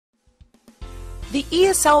The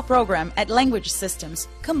ESL program at Language Systems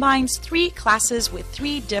combines 3 classes with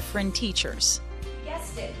 3 different teachers.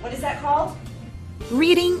 Guessed it. What is that called?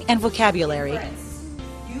 Reading and vocabulary. Inference.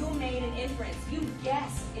 You made an inference. You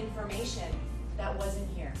guessed information that wasn't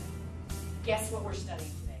here. Guess what we're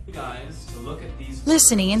studying today? You guys to look at these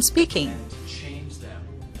Listening and speaking. and to change them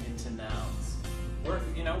into nouns. Work,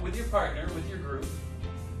 with your partner, with your group.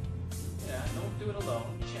 Yeah, don't do it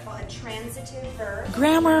alone. Well, a transitive verb.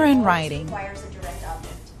 Grammar and writing. Requires a direct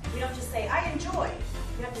object. We don't just say, I enjoy.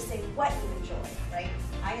 You have to say what you enjoy, right?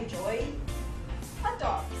 I enjoy hot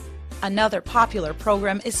dogs. Another popular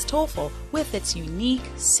program is TOEFL with its unique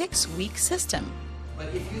 6-week system. But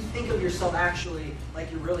if you think of yourself actually like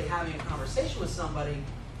you're really having a conversation with somebody,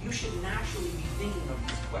 you should naturally be thinking of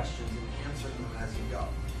these questions and answering them as you go.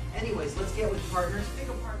 Anyways, let's get with partners. Pick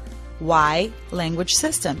a partner. Why Language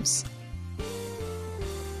Systems?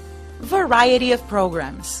 Variety of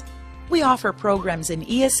programs. We offer programs in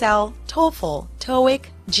ESL, TOEFL, TOEIC,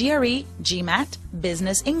 GRE, GMAT,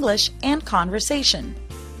 Business English, and Conversation.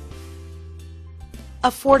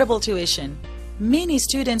 Affordable tuition. Many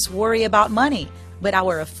students worry about money, but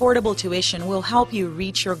our affordable tuition will help you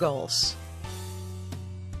reach your goals.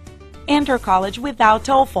 Enter college without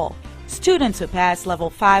TOEFL. Students who pass level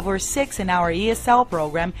 5 or 6 in our ESL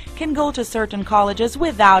program can go to certain colleges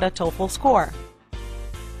without a TOEFL score.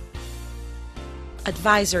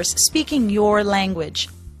 Advisors speaking your language.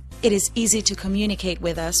 It is easy to communicate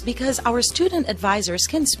with us because our student advisors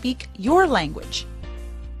can speak your language.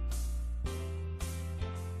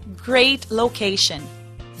 Great location.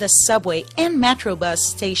 The subway and metro bus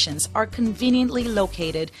stations are conveniently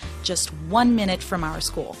located just 1 minute from our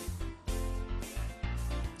school.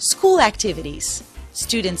 School activities.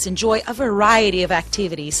 Students enjoy a variety of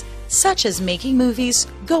activities, such as making movies,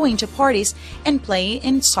 going to parties, and playing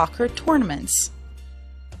in soccer tournaments.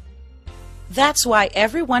 That's why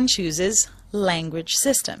everyone chooses Language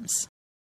Systems.